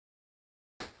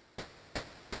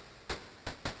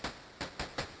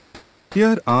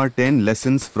Here are 10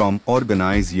 lessons from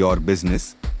Organize Your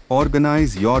Business,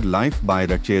 Organize Your Life by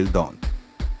Rachael Doyle.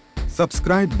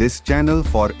 Subscribe this channel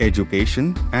for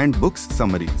education and books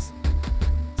summaries.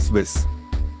 Swiss.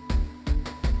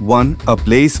 1. A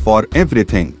place for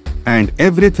everything, and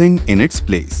everything in its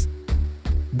place.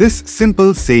 This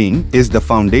simple saying is the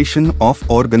foundation of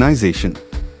organization.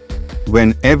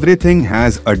 When everything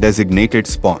has a designated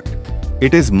spot,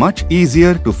 it is much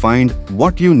easier to find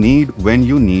what you need when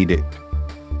you need it.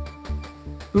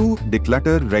 2.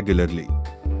 Declutter regularly.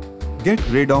 Get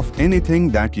rid of anything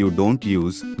that you don't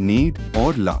use, need,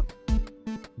 or love.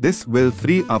 This will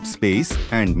free up space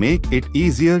and make it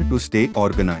easier to stay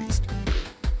organized.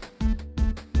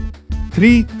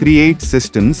 3. Create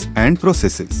systems and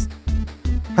processes.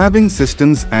 Having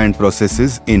systems and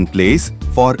processes in place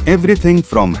for everything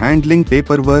from handling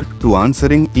paperwork to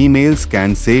answering emails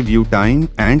can save you time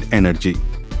and energy.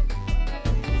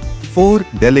 4.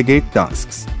 Delegate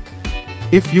tasks.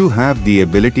 If you have the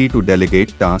ability to delegate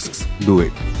tasks, do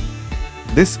it.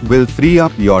 This will free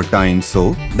up your time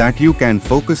so that you can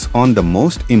focus on the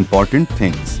most important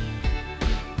things.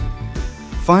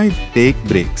 5. Take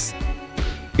breaks.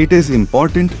 It is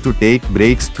important to take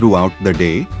breaks throughout the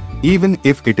day, even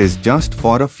if it is just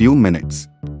for a few minutes.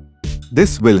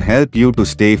 This will help you to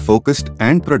stay focused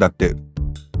and productive.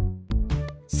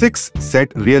 6.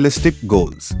 Set realistic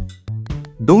goals.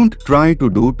 Don't try to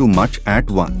do too much at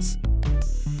once.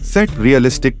 Set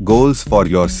realistic goals for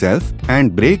yourself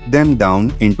and break them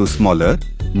down into smaller,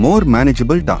 more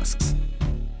manageable tasks.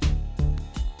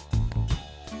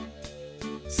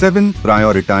 7.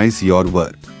 Prioritize your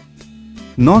work.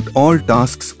 Not all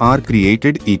tasks are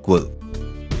created equal.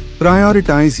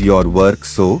 Prioritize your work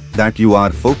so that you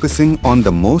are focusing on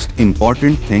the most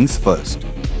important things first.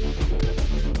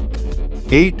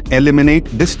 8.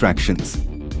 Eliminate distractions.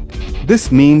 This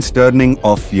means turning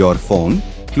off your phone,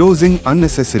 closing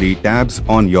unnecessary tabs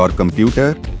on your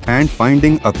computer, and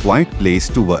finding a quiet place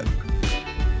to work.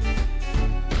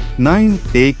 9.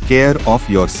 Take care of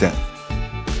yourself.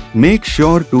 Make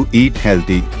sure to eat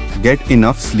healthy, get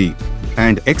enough sleep,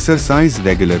 and exercise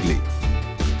regularly.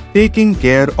 Taking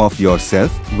care of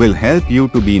yourself will help you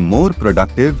to be more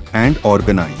productive and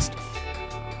organized.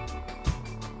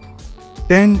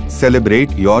 10.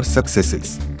 Celebrate your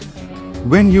successes.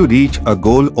 When you reach a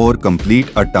goal or complete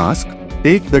a task,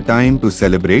 take the time to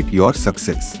celebrate your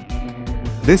success.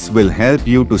 This will help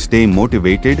you to stay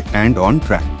motivated and on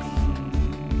track.